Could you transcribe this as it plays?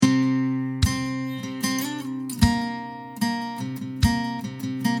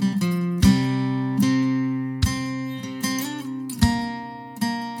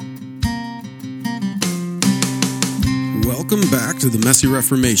Welcome back to the Messy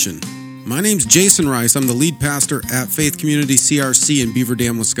Reformation. My name's Jason Rice. I'm the lead pastor at Faith Community CRC in Beaver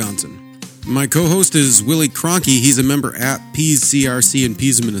Dam, Wisconsin. My co-host is Willie Cronky. He's a member at Pease CRC in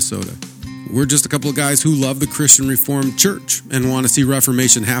Pease, Minnesota. We're just a couple of guys who love the Christian Reformed Church and want to see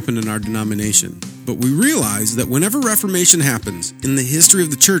Reformation happen in our denomination. But we realize that whenever Reformation happens, in the history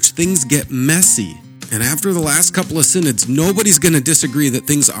of the church, things get messy. And after the last couple of synods, nobody's going to disagree that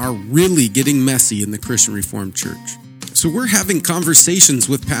things are really getting messy in the Christian Reformed Church. So we're having conversations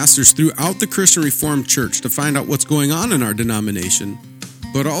with pastors throughout the Christian Reformed Church to find out what's going on in our denomination,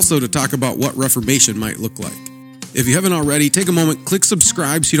 but also to talk about what Reformation might look like. If you haven't already, take a moment, click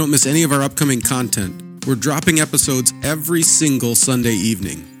subscribe so you don't miss any of our upcoming content. We're dropping episodes every single Sunday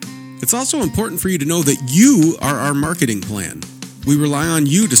evening. It's also important for you to know that you are our marketing plan. We rely on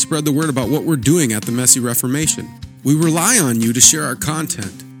you to spread the word about what we're doing at the Messy Reformation. We rely on you to share our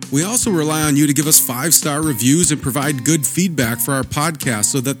content. We also rely on you to give us 5-star reviews and provide good feedback for our podcast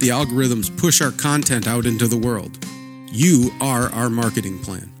so that the algorithms push our content out into the world. You are our marketing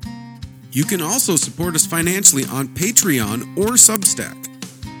plan. You can also support us financially on Patreon or Substack.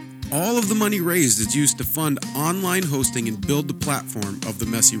 All of the money raised is used to fund online hosting and build the platform of the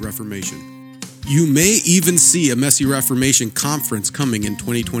Messy Reformation. You may even see a Messy Reformation conference coming in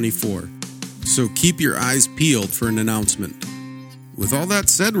 2024, so keep your eyes peeled for an announcement. With all that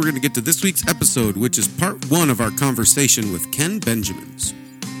said, we're going to get to this week's episode, which is part 1 of our conversation with Ken Benjamins.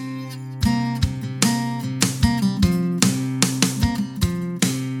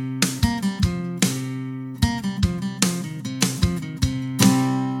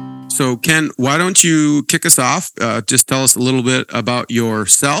 So, Ken, why don't you kick us off? Just tell us a little bit about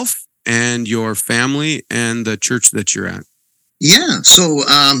yourself and your family and the church that you're at. Yeah. So,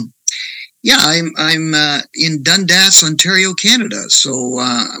 I'm in Dundas, Ontario, Canada. So,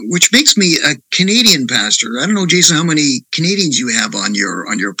 which makes me a Canadian pastor. I don't know, Jason, how many Canadians you have on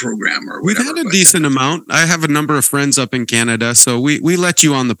your program or whatever. We've had a decent amount. I have a number of friends up in Canada, so we let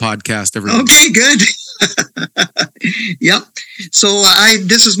you on the podcast every week. Okay, good. Yep. So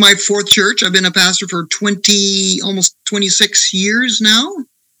this is my 4th church. I've been a pastor for almost 26 years now.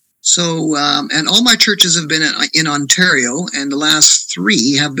 So, and all my churches have been in Ontario, and the last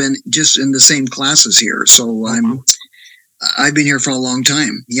 3 have been just in the same classes here. So I've been here for a long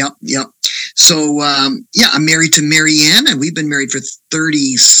time. Yep. So, I'm married to Marianne, and we've been married for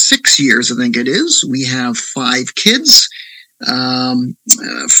 36 years, I think it is. We have 5 kids.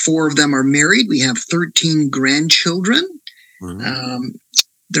 4 of them are married. We have 13 grandchildren. Mm-hmm.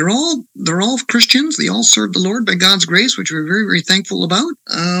 They're all Christians. They all serve the Lord by God's grace, which we're very, very thankful about.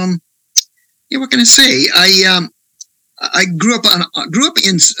 What can I say? I grew up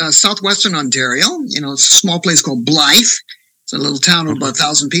in southwestern Ontario. It's a small place called Blythe. It's a little town of about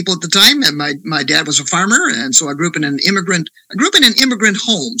 1,000 people at the time. And my dad was a farmer, and so I grew up in an immigrant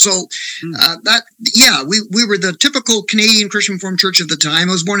home. So we were the typical Canadian Christian Reformed church at the time.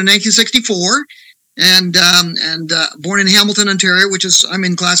 I was born in 1964. And born in Hamilton, Ontario, I'm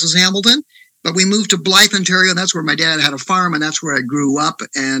in classes Hamilton, but we moved to Blythe, Ontario. That's where my dad had a farm, and that's where I grew up.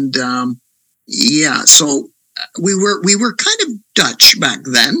 And so we were kind of Dutch back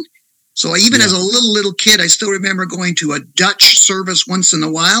then. So even as a little kid, I still remember going to a Dutch service once in a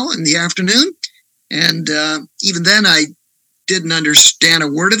while in the afternoon. And even then, I didn't understand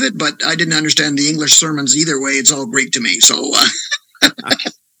a word of it, but I didn't understand the English sermons either way. It's all great to me. So.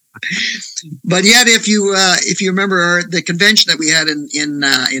 But yet, if you remember the convention that we had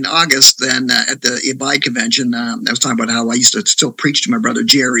in August, then at the Abide convention, I was talking about how I used to still preach to my brother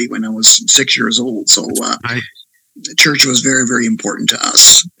Jerry when I was 6 years old. So the church was very, very important to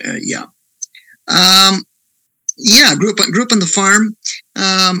us. Grew up on the farm,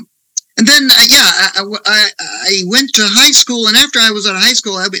 and then I went to high school, and after I was out of high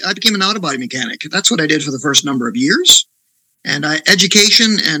school, I became an auto body mechanic. That's what I did for the first number of years. And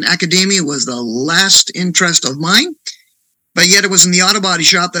education and academia was the last interest of mine. But yet it was in the auto body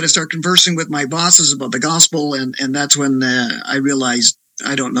shop that I started conversing with my bosses about the gospel. And that's when I realized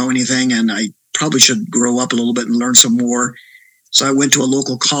I don't know anything, and I probably should grow up a little bit and learn some more. So I went to a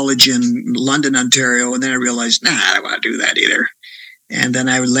local college in London, Ontario, and then I realized, I don't want to do that either. And then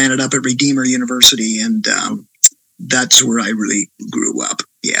I landed up at Redeemer University, and that's where I really grew up.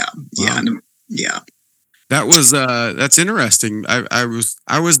 Yeah. That was that's interesting. I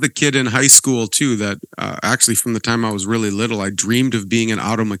was the kid in high school too that actually from the time I was really little, I dreamed of being an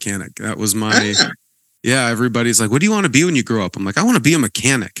auto mechanic. That was my everybody's like, what do you want to be when you grow up? I'm like, I want to be a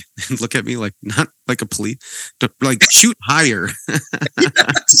mechanic. And look at me like, not like a police, to like shoot higher.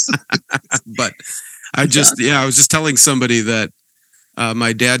 But I was just telling somebody that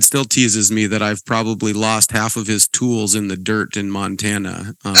My dad still teases me that I've probably lost half of his tools in the dirt in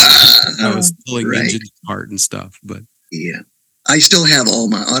Montana. I was pulling engines apart and stuff, but yeah. I still have all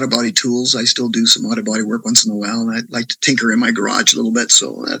my auto body tools. I still do some auto body work once in a while, and I like to tinker in my garage a little bit,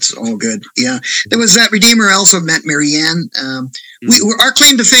 so that's all good. Yeah, there was that Redeemer. I also met Marianne. Our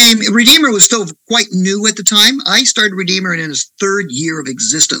claim to fame, Redeemer was still quite new at the time. I started Redeemer in its 3rd year of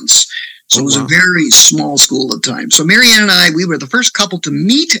existence, so it was a very small school at the time. So Marianne and we were the first couple to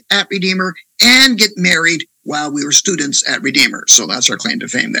meet at Redeemer and get married while we were students at Redeemer. So that's our claim to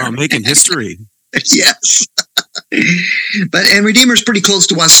fame there. Making history. Yes. And Redeemer's pretty close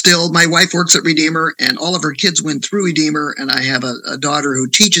to us still. My wife works at Redeemer, and all of her kids went through Redeemer, and I have a daughter who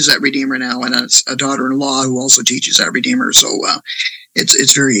teaches at Redeemer now, and a daughter-in-law who also teaches at Redeemer. So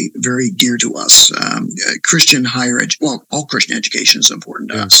it's very, very dear to us. Christian higher all Christian education is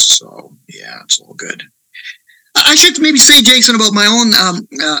important to us. So yeah, it's all good. I should maybe say, Jason, about my own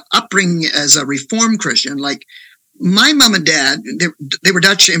upbringing as a Reformed Christian. Like my mom and dad, they were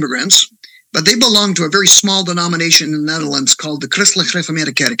Dutch immigrants, but they belonged to a very small denomination in the Netherlands called the Christelijk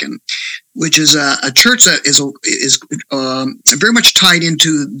Gereformeerde Kerken, which is a church that is very much tied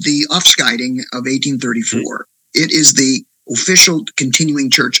into the Afscheiding of 1834. It is the official continuing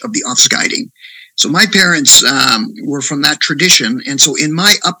church of the Afscheiding. So my parents were from that tradition, and so in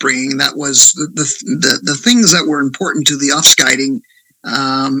my upbringing, that was the things that were important to the Afscheiding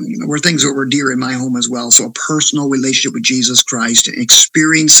were things that were dear in my home as well. So a personal relationship with Jesus Christ,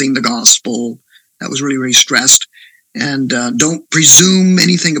 experiencing the gospel, that was really, really stressed. And don't presume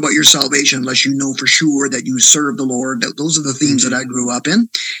anything about your salvation unless you know for sure that you serve the Lord. Those are the themes that I grew up in.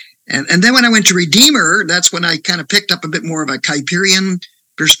 And then when I went to Redeemer, that's when I kind of picked up a bit more of a Kuyperian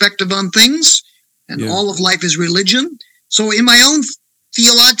perspective on things. And all of life is religion. So in my own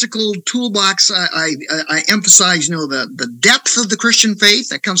theological toolbox, I emphasize, the depth of the Christian faith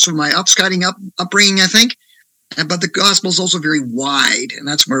that comes from my Afscheiding upbringing, I think. But the gospel is also very wide, and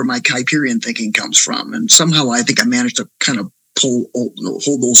that's where my Kuyperian thinking comes from. And somehow I think I managed to kind of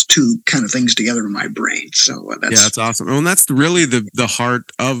hold those two kind of things together in my brain. So that's awesome. And that's really the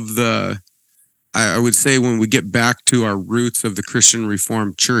heart of I would say when we get back to our roots of the Christian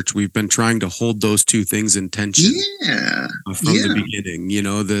Reformed Church, we've been trying to hold those two things in tension from the beginning.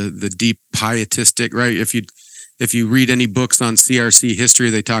 The deep pietistic, right? If you read any books on CRC history,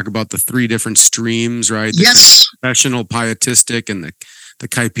 they talk about the 3 different streams, right? The confessional pietistic and the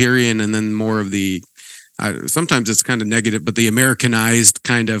Kuyperian, and then more of the sometimes it's kind of negative, but the Americanized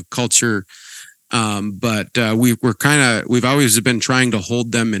kind of culture. But we've always been trying to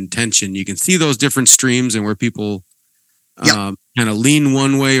hold them in tension. You can see those different streams and where people kind of lean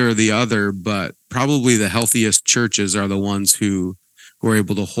one way or the other, but probably the healthiest churches are the ones who are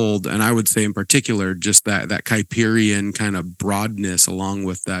able to hold. And I would say in particular, just that Kuyperian kind of broadness along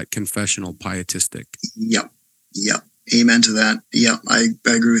with that confessional pietistic. Yep. Amen to that. Yeah, I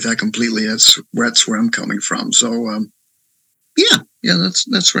agree with that completely. That's where I'm coming from. So, yeah,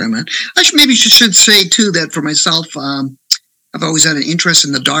 that's where I'm at. I should say too that for myself, I've always had an interest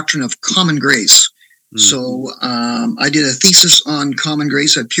in the doctrine of common grace. Mm-hmm. So I did a thesis on common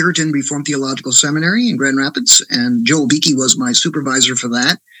grace at Puritan Reformed Theological Seminary in Grand Rapids, and Joel Beakey was my supervisor for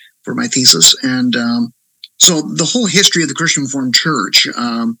my thesis. And so the whole history of the Christian Reformed Church,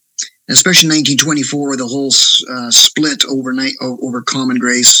 especially in 1924, the whole split over common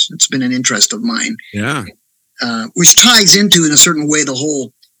grace, it's been an interest of mine. Yeah. Which ties into, in a certain way, the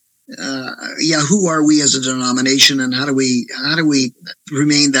whole, who are we as a denomination, and how do we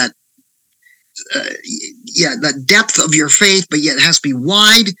remain that, that depth of your faith, but yet it has to be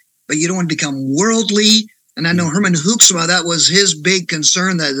wide, but you don't want to become worldly. And I know Herman Hoeksema, that was his big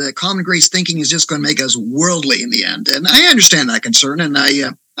concern, that the common grace thinking is just going to make us worldly in the end. And I understand that concern, and I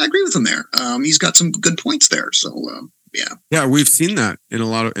agree with him there. He's got some good points there. So, Yeah, we've seen that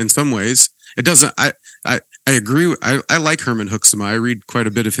in some ways. It doesn't, I agree. I like Herman Hoeksema. I read quite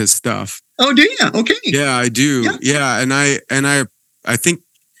a bit of his stuff. Oh, do you? Okay. Yeah, I do. Yeah. And I think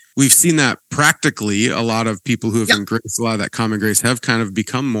we've seen that practically. A lot of people who have embraced a lot of that common grace have kind of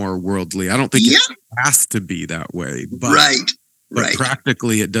become more worldly. I don't think it has to be that way, but right.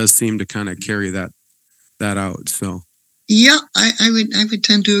 Practically it does seem to kind of carry that out. So yeah, I would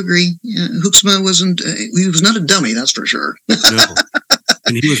tend to agree. Hoeksema he was not a dummy, that's for sure. No.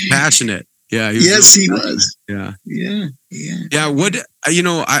 And he was passionate. Yeah. He was. Yeah. Yeah. What,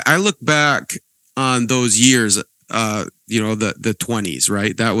 I look back on those years, the 20s,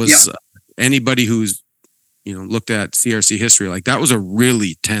 right? That was anybody who's, looked at CRC history, like that was a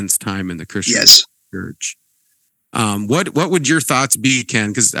really tense time in the Christian church. What would your thoughts be, Ken?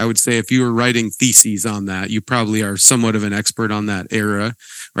 Because I would say if you were writing theses on that, you probably are somewhat of an expert on that era,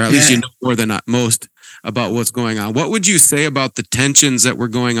 or at least you know more than most about what's going on. What would you say about the tensions that were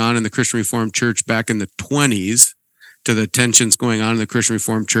going on in the Christian Reformed Church back in the 20s to the tensions going on in the Christian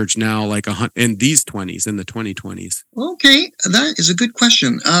Reformed Church now, like in these 20s, in the 2020s? Okay, that is a good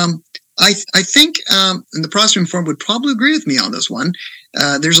question. I think and the Protestant Reformed would probably agree with me on this one.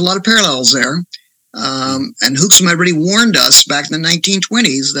 There's a lot of parallels there. And Hoeksema had already warned us back in the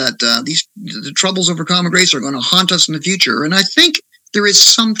 1920s that the troubles over common grace are going to haunt us in the future. And I think there is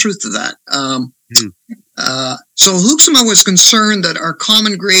some truth to that. So Hoeksema was concerned that our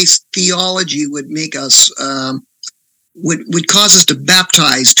common grace theology would make us, would cause us to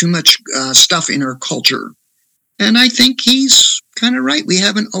baptize too much stuff in our culture. And I think he's kind of right. We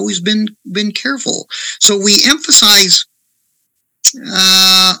haven't always been careful. So we emphasize,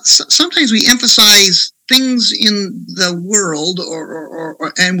 sometimes we emphasize things in the world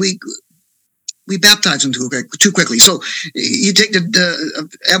and we baptize them too quickly. So you take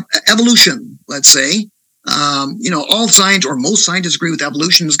the evolution, let's say, all science or most scientists agree with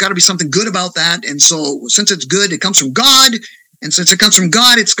evolution. There's got to be something good about that. And so since it's good, it comes from God. And since it comes from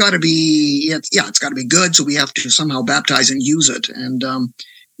God, it's got to be good. So we have to somehow baptize and use it. And,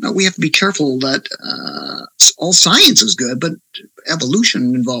 we have to be careful that all science is good, but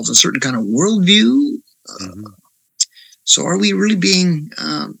evolution involves a certain kind of worldview. So are we really being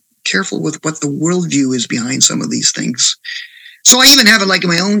careful with what the worldview is behind some of these things? So I even have it like in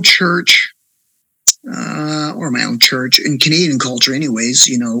my own church, in Canadian culture anyways.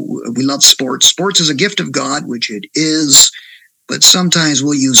 We love sports. Sports is a gift of God, which it is. But sometimes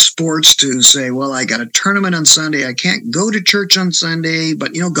we'll use sports to say, well, I got a tournament on Sunday. I can't go to church on Sunday,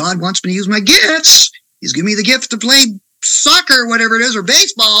 but, God wants me to use my gifts. He's given me the gift to play soccer, whatever it is, or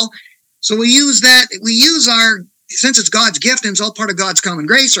baseball. So we use that. We use since it's God's gift and it's all part of God's common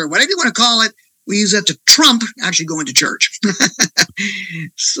grace or whatever you want to call it, we use that to trump actually going to church.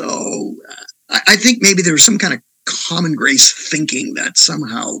 So I think maybe there's some kind of common grace thinking that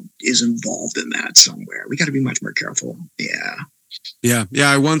somehow is involved in that somewhere. We got to be much more careful. Yeah.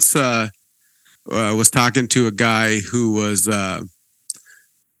 I once was talking to a guy who was, I'll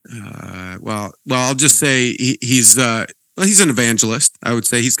just say he's an evangelist. I would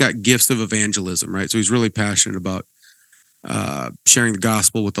say he's got gifts of evangelism, right? So he's really passionate about sharing the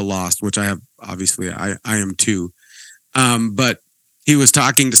gospel with the lost, which I have. Obviously, I am too. But he was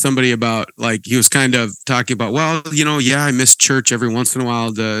talking to somebody about, I miss church every once in a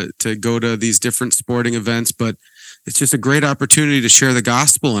while to go to these different sporting events, but it's just a great opportunity to share the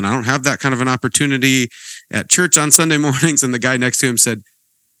gospel. And I don't have that kind of an opportunity at church on Sunday mornings. And the guy next to him said,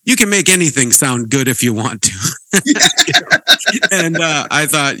 you can make anything sound good if you want to. And I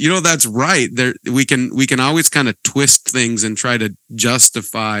thought, that's right. We can always kind of twist things and try to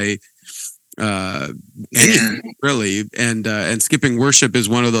justify anything, really. And skipping worship is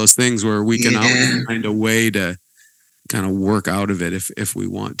one of those things where we can always find a way to kind of work out of it if we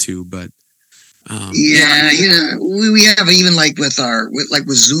want to. But we have even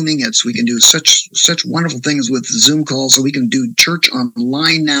with Zooming, we can do such wonderful things with Zoom calls. So we can do church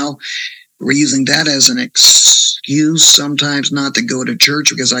online now. We're using that as an excuse sometimes not to go to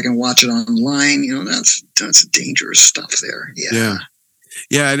church because I can watch it online. That's dangerous stuff there.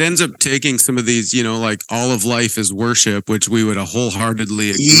 Yeah, it ends up taking some of these, all of life is worship, which we would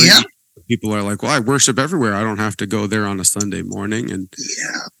wholeheartedly agree. Yeah. People are like, well, I worship everywhere. I don't have to go there on a Sunday morning. And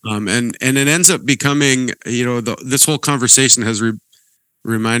and it ends up becoming, this whole conversation has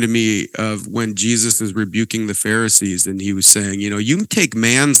reminded me of when Jesus is rebuking the Pharisees, and he was saying, you take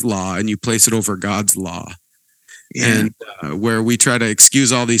man's law and you place it over God's law. Yeah. And where we try to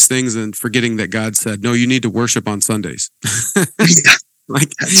excuse all these things and forgetting that God said, no, you need to worship on Sundays.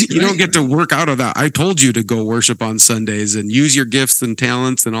 You don't get to work out of that. I told you to go worship on Sundays and use your gifts and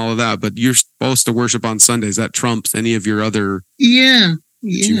talents and all of that, but you're supposed to worship on Sundays. That trumps any of your other you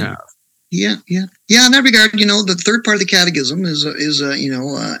have. Yeah. In that regard, the third part of the catechism is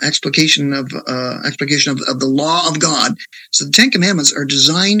explication of the law of God. So the Ten Commandments are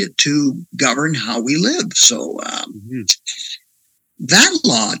designed to govern how we live. So that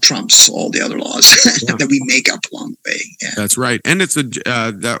law trumps all the other laws that we make up along the way. Yeah. That's right. And it's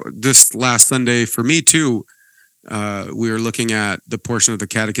this last Sunday for me too, we were looking at the portion of the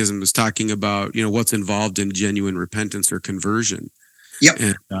catechism was talking about, what's involved in genuine repentance or conversion. Yep.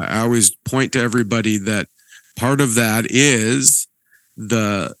 And I always point to everybody that part of that is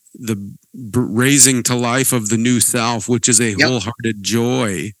the raising to life of the new self, which is a wholehearted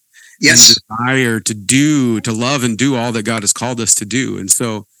joy. Yes. And desire to love and do all that God has called us to do. And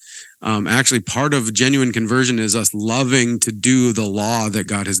so Actually, part of genuine conversion is us loving to do the law that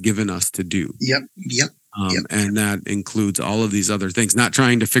God has given us to do. Yep. And that includes all of these other things, not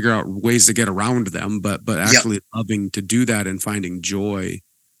trying to figure out ways to get around them, but actually loving to do that and finding joy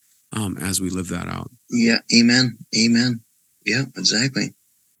as we live that out. Yeah. Amen. Yeah, exactly.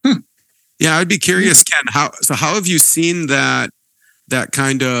 Yeah, I'd be curious, Ken, how have you seen that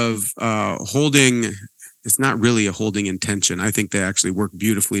kind of holding? It's not really a holding intention. I think they actually work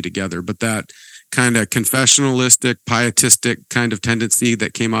beautifully together, but that kind of confessionalistic, pietistic kind of tendency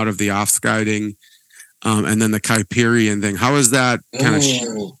that came out of the off-skiding, and then the Kuyperian thing. How is that kind of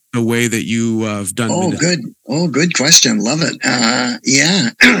the way that you have done? Good question. Love it.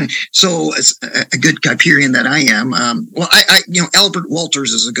 Yeah. So it's a good Kuyperian that I am. Albert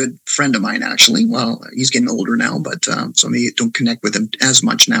Walters is a good friend of mine, actually. Well, he's getting older now, but so maybe don't connect with him as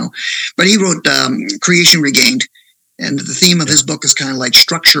much now. But he wrote Creation Regained, and the theme of his book is kind of like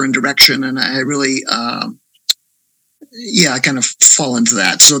structure and direction. And I really, I kind of fall into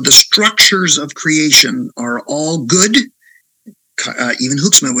that. So the structures of creation are all good. Even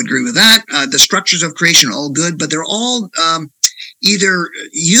Hooksman would agree with that. The structures of creation are all good, but they're all either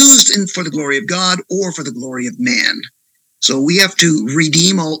used for the glory of God or for the glory of man. So we have to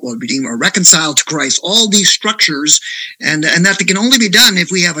redeem or reconcile to Christ all these structures, and that can only be done if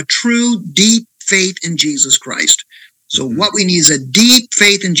we have a true, deep faith in Jesus Christ. So what we need is a deep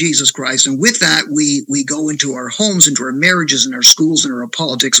faith in Jesus Christ. And with that, we go into our homes, into our marriages, and our schools, and our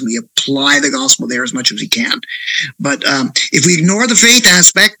politics, and we apply the gospel there as much as we can. But if we ignore the faith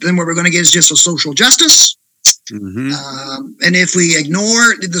aspect, then what we're going to get is just a social justice. And if we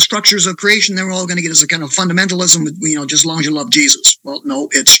ignore the structures of creation, then we're all going to get is a kind of fundamentalism, just as long as you love Jesus. Well, no,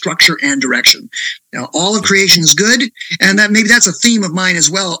 it's structure and direction. Now, all of creation is good, and that's a theme of mine as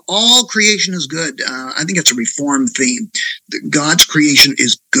well. All creation is good. I think it's a Reformed theme. God's creation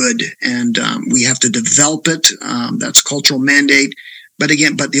is good, and we have to develop it. That's a cultural mandate. But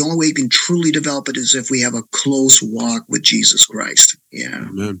the only way we can truly develop it is if we have a close walk with Jesus Christ. Yeah.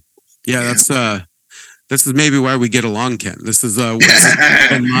 Amen. Yeah, that's this is maybe why we get along, Ken. This is my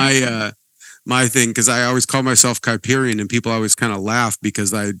thing, because I always call myself Kuyperian, and people always kind of laugh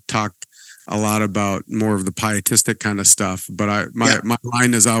because I talk a lot about more of the pietistic kind of stuff. But my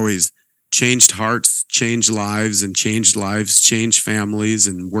line is always changed hearts, changed lives, and changed lives, changed families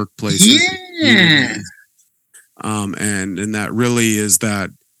and workplaces. Yeah. And that really is that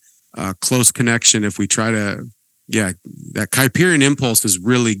close connection. If we try to, that Kuyperian impulse is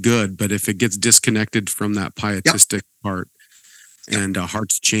really good, but if it gets disconnected from that pietistic part and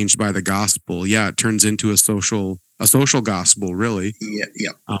hearts changed by the gospel, it turns into a social gospel, really.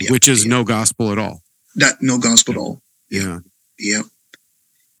 Which is no gospel at all. No gospel at all. Yeah.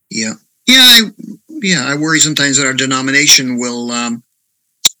 I worry sometimes that our denomination will,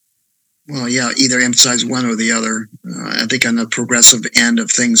 either emphasize one or the other. I think on the progressive end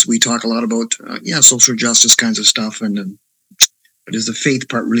of things, we talk a lot about, social justice kinds of stuff. But is the faith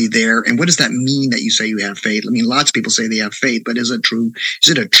part really there? And what does that mean that you say you have faith? I mean, lots of people say they have faith, but is it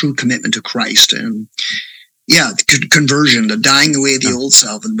a true commitment to Christ? And conversion, the dying away of the old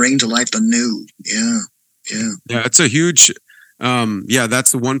self and bringing to life the new. Yeah, it's a huge,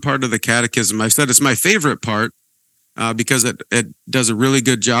 that's the one part of the catechism. I said it's my favorite part. Because it does a really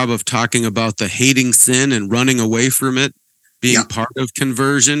good job of talking about the hating sin and running away from it being part of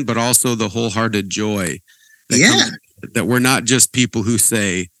conversion, but also the wholehearted joy. That we're not just people who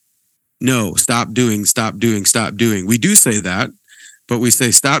say, no, stop doing. We do say that, but we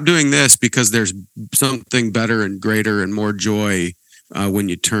say, stop doing this because there's something better and greater and more joy when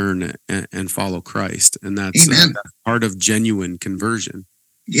you turn and follow Christ. And that's part of genuine conversion.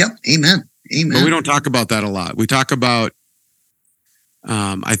 Yep. Amen. But we don't talk about that a lot. We talk about,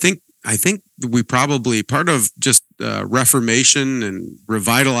 I think we probably, part of just reformation and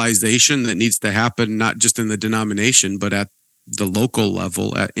revitalization that needs to happen, not just in the denomination, but at the local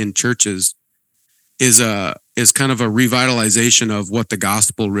level in churches, is kind of a revitalization of what the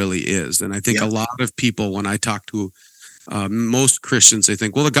gospel really is. And I think a lot of people, when I talk to most Christians, they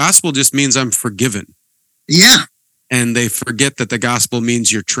think, well, the gospel just means I'm forgiven. Yeah. And they forget that the gospel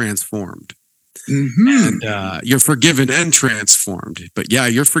means you're transformed. And you're forgiven and transformed. But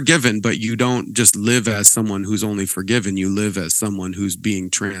you're forgiven, but you don't just live as someone who's only forgiven. You live as someone who's being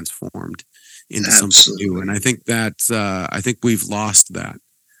transformed into something new. And I think I think we've lost that.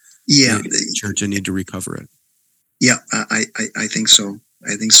 Yeah. In the church and need to recover it. Yeah, I think so.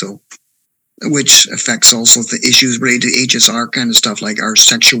 Which affects also the issues related to HSR kind of stuff, like our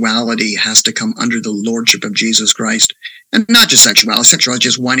sexuality has to come under the lordship of Jesus Christ. And not just sexuality. Sexuality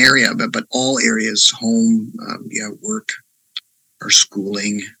is just one area, but all areas, home, work, our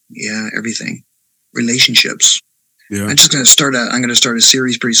schooling, everything, relationships. Yeah. I'm going to start a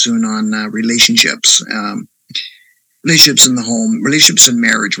series pretty soon on relationships, relationships in the home, relationships in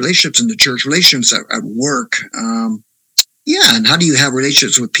marriage, relationships in the church, relationships at work. And how do you have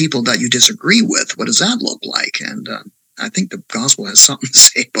relationships with people that you disagree with? What does that look like? And I think the gospel has something to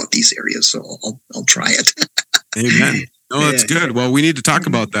say about these areas, so I'll try it. Amen. No, that's good. Well, we need to talk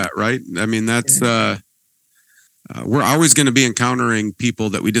about that, right? I mean, that's we're always going to be encountering people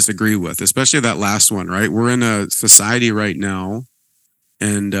that we disagree with, especially that last one, right? We're in a society right now,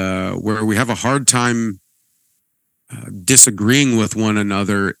 and where we have a hard time disagreeing with one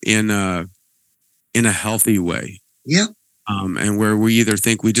another in a healthy way. Yeah. And where we either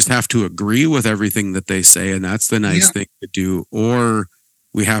think we just have to agree with everything that they say, and that's the nice thing to do, or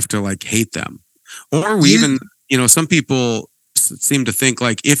we have to like hate them, or we even, some people seem to think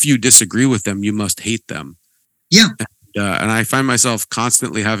like if you disagree with them, you must hate them. Yeah. And I find myself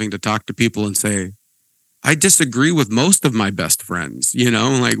constantly having to talk to people and say, I disagree with most of my best friends,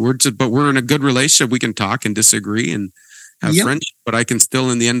 like but we're in a good relationship. We can talk and disagree and have friendship, but I can still,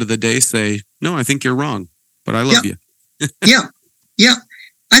 in the end of the day, say, no, I think you're wrong, but I love you. Yeah.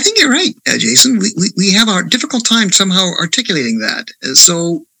 I think you're right, Jason. We have a difficult time somehow articulating that.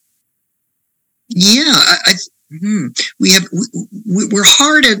 So, we're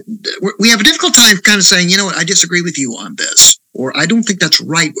hard at, we have a difficult time kind of saying, I disagree with you on this, or I don't think that's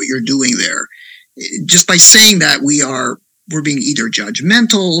right what you're doing there. Just by saying that, we're being either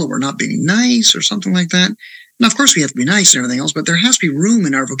judgmental or we're not being nice or something like that. Now, of course, we have to be nice and everything else, but there has to be room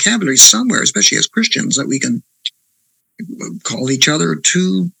in our vocabulary somewhere, especially as Christians, that we can call each other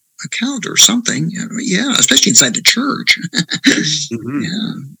to account or something. Yeah, especially inside the church.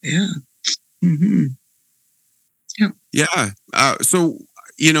 Yeah. Mm-hmm. Yeah. So,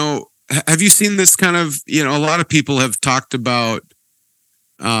 have you seen this kind of, a lot of people have talked about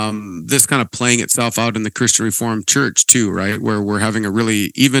this kind of playing itself out in the Christian Reformed Church too, right? Where we're having a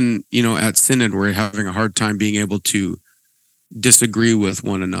really, even, at Synod, we're having a hard time being able to disagree with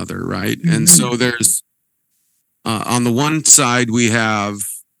one another, right? Mm-hmm. And so there's, on the one side, we have,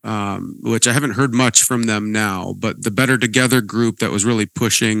 which I haven't heard much from them now, but the Better Together group that was really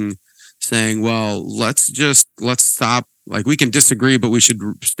pushing, saying, well, let's stop. Like, we can disagree, but we should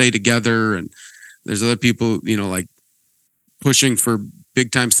stay together. And there's other people, like pushing for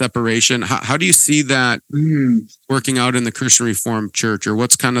big time separation. How do you see that working out in the Christian Reformed Church, or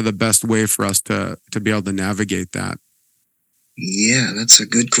what's kind of the best way for us to be able to navigate that? Yeah, that's a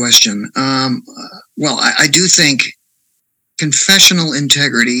good question. Well, I do think confessional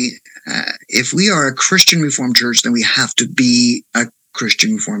integrity, if we are a Christian Reformed Church, then we have to be a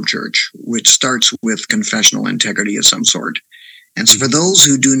Christian Reformed Church, which starts with confessional integrity of some sort. And so for those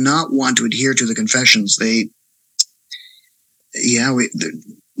who do not want to adhere to the confessions, we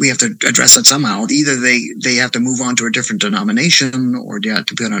have to address that somehow. Either they have to move on to a different denomination, or they have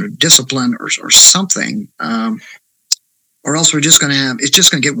to put under discipline or something. Or else it's just going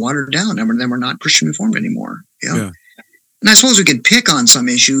to get watered down, and then we're not Christian Reformed anymore. Yeah. And I suppose we can pick on some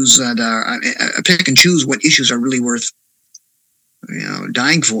issues pick and choose what issues are really worth,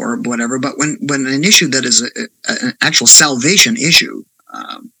 dying for, whatever. But when an issue that is an actual salvation issue,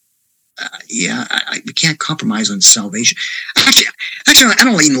 we can't compromise on salvation. Actually, I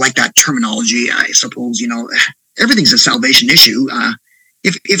don't even like that terminology. I suppose, everything's a salvation issue.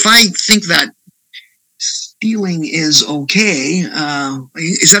 If I think that stealing is okay,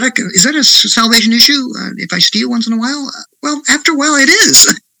 is that a salvation issue? If I steal once in a while, well, after a while, it is.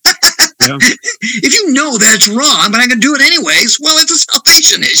 Yeah. If you know that it's wrong, but I can do it anyways, well, it's a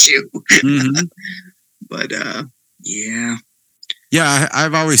salvation issue. Mm-hmm. But yeah,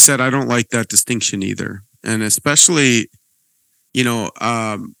 I've always said I don't like that distinction either, and especially,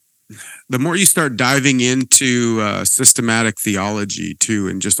 the more you start diving into systematic theology too,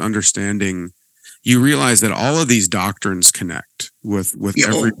 and just understanding, you realize that all of these doctrines connect with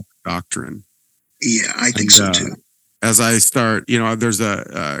every doctrine. Yeah, I think so too. As I start, there's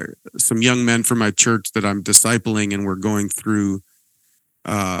some young men from my church that I'm discipling, and we're going through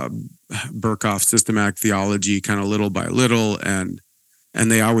Berkhoff systematic theology kind of little by little, and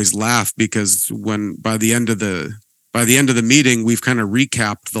they always laugh because by the end of the meeting, we've kind of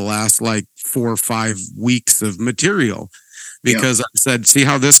recapped the last 4 or 5 weeks of material, because I said, see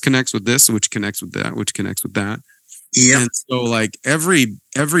how this connects with this, which connects with that, which connects with that. Yeah. And so every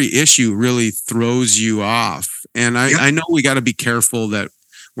issue really throws you off. And I know we got to be careful that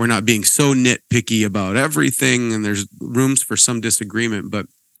we're not being so nitpicky about everything, and there's rooms for some disagreement, but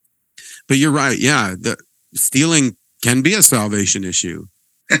you're right. Yeah. The stealing can be a salvation issue.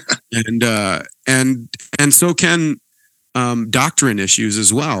 and so can doctrine issues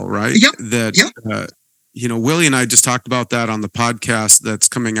as well, right? Yep. That Willie and I just talked about that on the podcast that's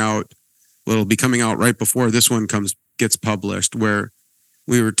coming out. Well, it'll be coming out right before this one gets published, where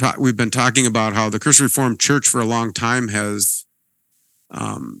we've been talking about how the Christian Reformed Church for a long time has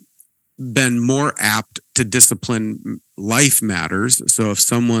been more apt to discipline life matters. So if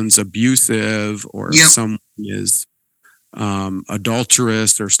someone's abusive or if someone is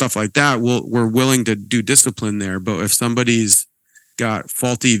adulterous or stuff like that, we're willing to do discipline there. But if somebody's got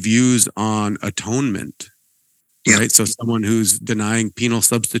faulty views on atonement, right? So someone who's denying penal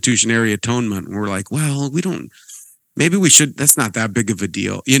substitutionary atonement, we're like, well, maybe we should, that's not that big of a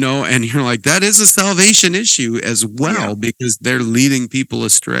deal, and you're like, that is a salvation issue as well, because they're leading people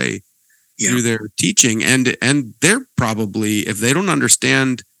astray through their teaching. And they're probably, if they don't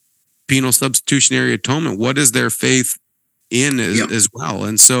understand penal substitutionary atonement, what is their faith in as well?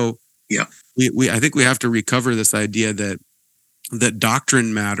 And so I think we have to recover this idea that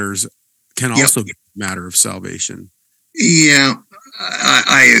doctrine matters can also be a matter of salvation. Yeah,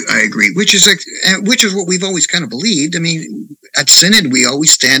 I agree. Which is what we've always kind of believed. I mean, at Synod, we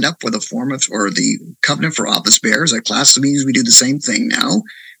always stand up for the form of, or the covenant for office bearers. At class meetings, we do the same thing now.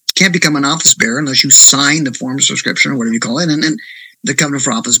 You can't become an office bearer unless you sign the form of subscription or whatever you call it. And then the covenant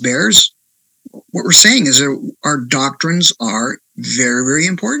for office bearers, what we're saying is that our doctrines are very, very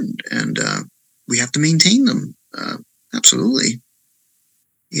important, and we have to maintain them. Absolutely.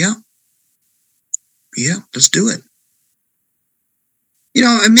 Yeah, let's do it.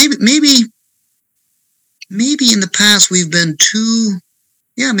 And maybe in the past we've been too,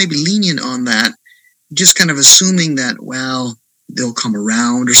 maybe lenient on that, just kind of assuming that, well, they'll come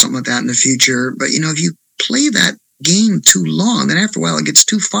around or something like that in the future. But, if you play that game too long, then after a while it gets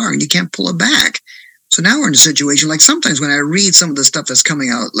too far and you can't pull it back. So now we're in a situation, like sometimes when I read some of the stuff that's coming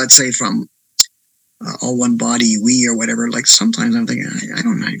out, let's say from All One Body, We, or whatever, like sometimes I'm thinking,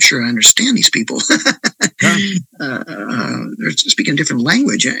 I'm not sure I understand these people. They're speaking a different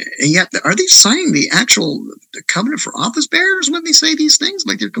language. And yet, are they signing the actual covenant for office bearers when they say these things?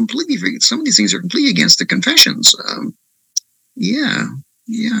 Like some of these things are completely against the confessions. Yeah,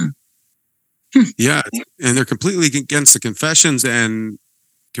 and they're completely against the confessions, and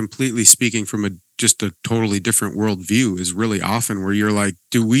completely speaking from just a totally different worldview is really often where you're like,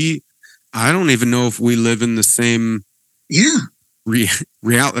 I don't even know if we live in the same reality.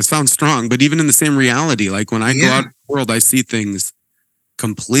 That sounds strong, but even in the same reality, like when I go out in the world, I see things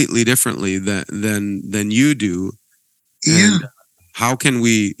completely differently than you do. And how can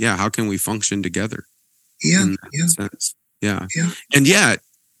we function together? In that sense? Yeah. And yet,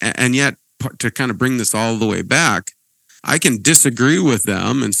 to kind of bring this all the way back, I can disagree with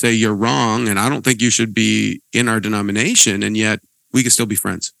them and say you're wrong, and I don't think you should be in our denomination, and yet we can still be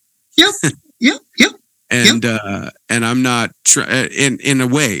friends. Yep. And I'm not in a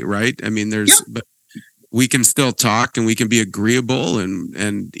way, right? I mean, but we can still talk and we can be agreeable,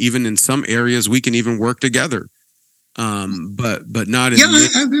 and even in some areas we can even work together. But not in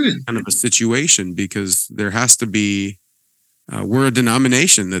this kind of a situation, because there has to be. We're a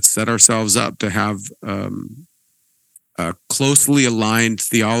denomination that's set ourselves up to have a closely aligned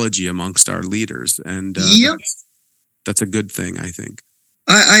theology amongst our leaders, and that's a good thing, I think.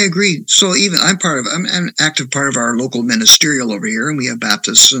 I agree. So even I'm an active part of our local ministerial over here, and we have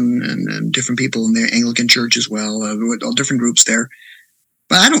Baptists and different people in the Anglican Church as well, with all different groups there.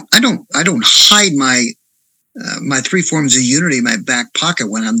 But I don't hide my three forms of unity in my back pocket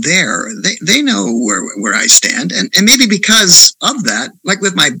when I'm there. They know where I stand, and maybe because of that, like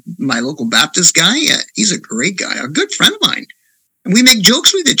with my local Baptist guy, he's a great guy, a good friend of mine. And we make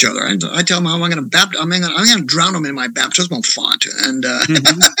jokes with each other. I tell him how I'm going to drown him in my baptismal font, and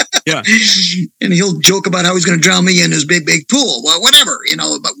and he'll joke about how he's going to drown me in his big pool. Well, whatever,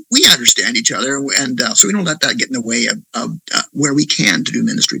 But we understand each other, and so we don't let that get in the way of where we can to do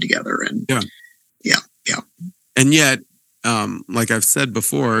ministry together. And and yet, like I've said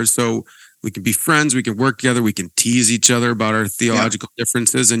before, so we can be friends, we can work together, we can tease each other about our theological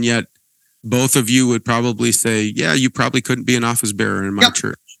differences, and yet. Both of you would probably say, you probably couldn't be an office bearer in my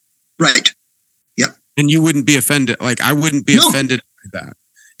church. Right. Yep. And you wouldn't be offended. Like, I wouldn't be offended by that.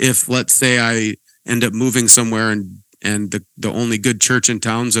 If, let's say, I end up moving somewhere and the only good church in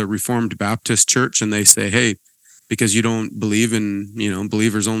town's a Reformed Baptist church, and they say, hey, because you don't believe in,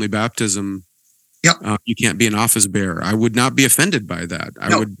 believers only baptism, you can't be an office bearer. I would not be offended by that.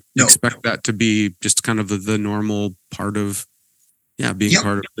 I would expect that to be just kind of the normal part of, being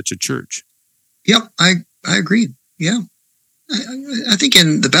part of such a church. Yep, I agree. Yeah, I think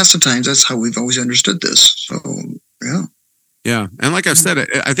in the best of times, that's how we've always understood this. So, and like I've said,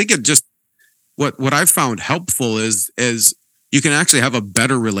 I think what I've found helpful is you can actually have a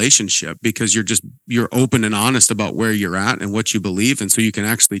better relationship because you're open and honest about where you're at and what you believe. And so you can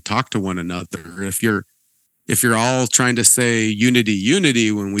actually talk to one another. If you're all trying to say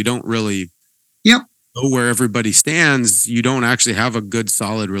unity when we don't really know where everybody stands, you don't actually have a good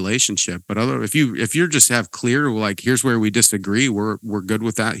solid relationship. But if you just have clear, like, here's where we disagree, we're good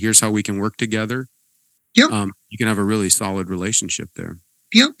with that, here's how we can work together. You can have a really solid relationship there.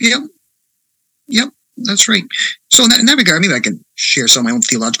 Yep, that's right. So in that regard, maybe I can share some of my own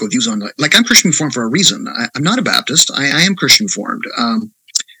theological views on it. Like, I'm Christian Reformed for a reason. I'm not a Baptist. I am Christian Reformed.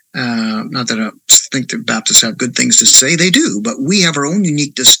 Not that I think the Baptists have good things to say. They do, but we have our own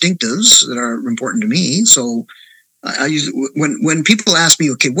unique distinctives that are important to me. So I usually, when people ask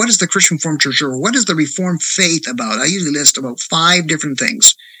me, okay, what is the Christian Reformed Church or what is the Reformed faith about? I usually list about 5 different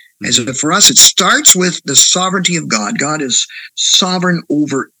things. And so for us, it starts with the sovereignty of God. God is sovereign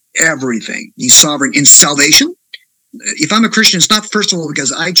over everything. He's sovereign in salvation. If I'm a Christian, it's not, first of all,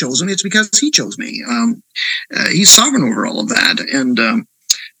 because I chose him. It's because he chose me. He's sovereign over all of that. And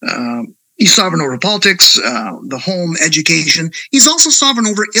he's sovereign over politics, the home, education. He's also sovereign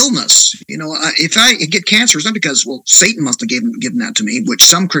over illness. If I get cancer, it's not because, Satan must have given that to me, which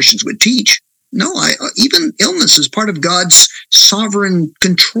some Christians would teach. No, even illness is part of God's sovereign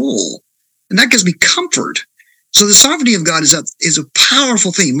control. And that gives me comfort. So the sovereignty of God is a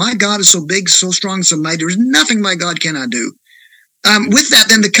powerful thing. My God is so big, so strong, so mighty. There's nothing my God cannot do. With that,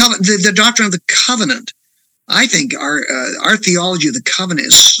 then the doctrine of the covenant. I think our theology of the covenant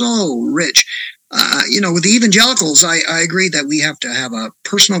is so rich. With the evangelicals, I agree that we have to have a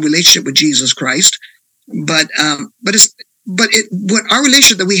personal relationship with Jesus Christ. But what our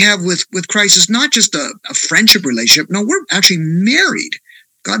relationship that we have with Christ is not just a friendship relationship. No, we're actually married.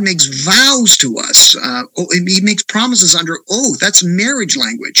 God makes vows to us. He makes promises under oath. That's marriage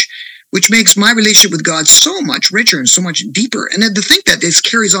language, which makes my relationship with God so much richer and so much deeper. And then to think that this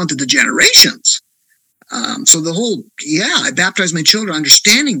carries on to the generations. So the whole, I baptize my children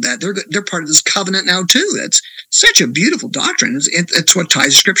understanding that they're part of this covenant now too. That's such a beautiful doctrine. It's what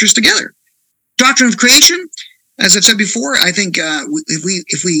ties scriptures together. Doctrine of creation, as I've said before, I think if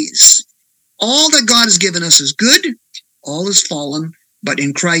we all that God has given us is good, all is fallen, but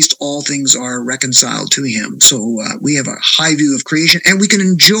in Christ all things are reconciled to him. So we have a high view of creation, and we can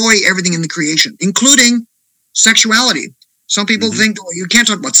enjoy everything in the creation, including sexuality. Some people think, you can't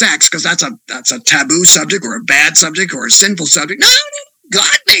talk about sex because that's a taboo subject or a bad subject or a sinful subject. No,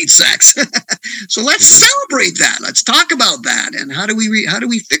 God made sex. So let's celebrate that. Let's talk about that. And how do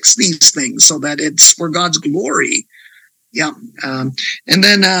we fix these things so that it's for God's glory? And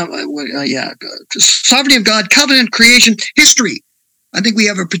then sovereignty of God, covenant, creation, history. I think we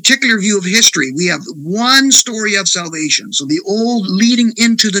have a particular view of history. We have one story of salvation. So the old leading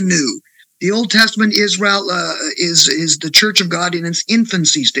into the new. The Old Testament Israel is the Church of God in its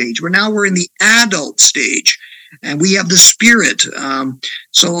infancy stage. We're in the adult stage, and we have the Spirit.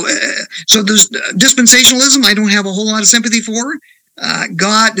 So there's dispensationalism. I don't have a whole lot of sympathy for.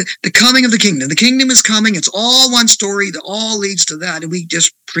 God, the coming of the kingdom. The kingdom is coming. It's all one story. That all leads to that, and we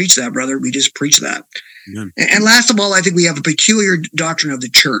just preach that, brother. We just preach that. Yeah. And last of all, I think we have a peculiar doctrine of the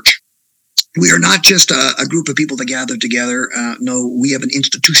church. We are not just a group of people that gather together. No, we have an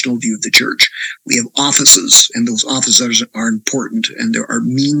institutional view of the church. We have offices, and those offices are important. And there are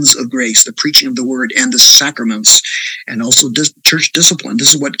means of grace, the preaching of the word and the sacraments, and also church discipline.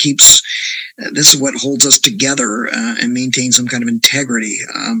 This is what holds us together and maintains some kind of integrity.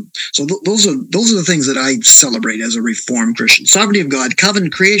 So those are the things that I celebrate as a Reformed Christian: sovereignty of God,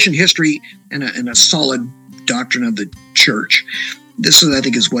 covenant, creation, history, and a solid doctrine of the church. This, I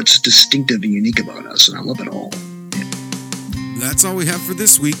think, is what's distinctive and unique about us, and I love it all. Yeah. That's all we have for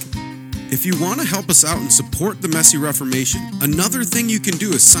this week. If you want to help us out and support the Messy Reformation, another thing you can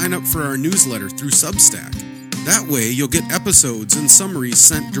do is sign up for our newsletter through Substack. That way, you'll get episodes and summaries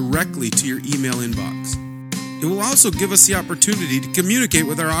sent directly to your email inbox. It will also give us the opportunity to communicate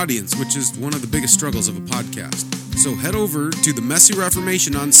with our audience, which is one of the biggest struggles of a podcast. So head over to the Messy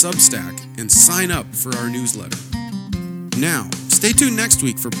Reformation on Substack and sign up for our newsletter. Now, stay tuned next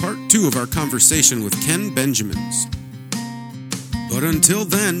week for part 2 of our conversation with Ken Benjamins. But until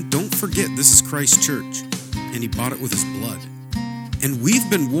then, don't forget this is Christ's church, and he bought it with his blood. And we've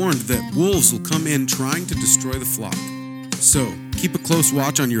been warned that wolves will come in trying to destroy the flock. So, keep a close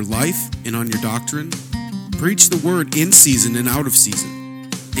watch on your life and on your doctrine. Preach the word in season and out of season.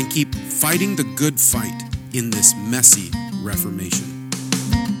 And keep fighting the good fight in this messy Reformation.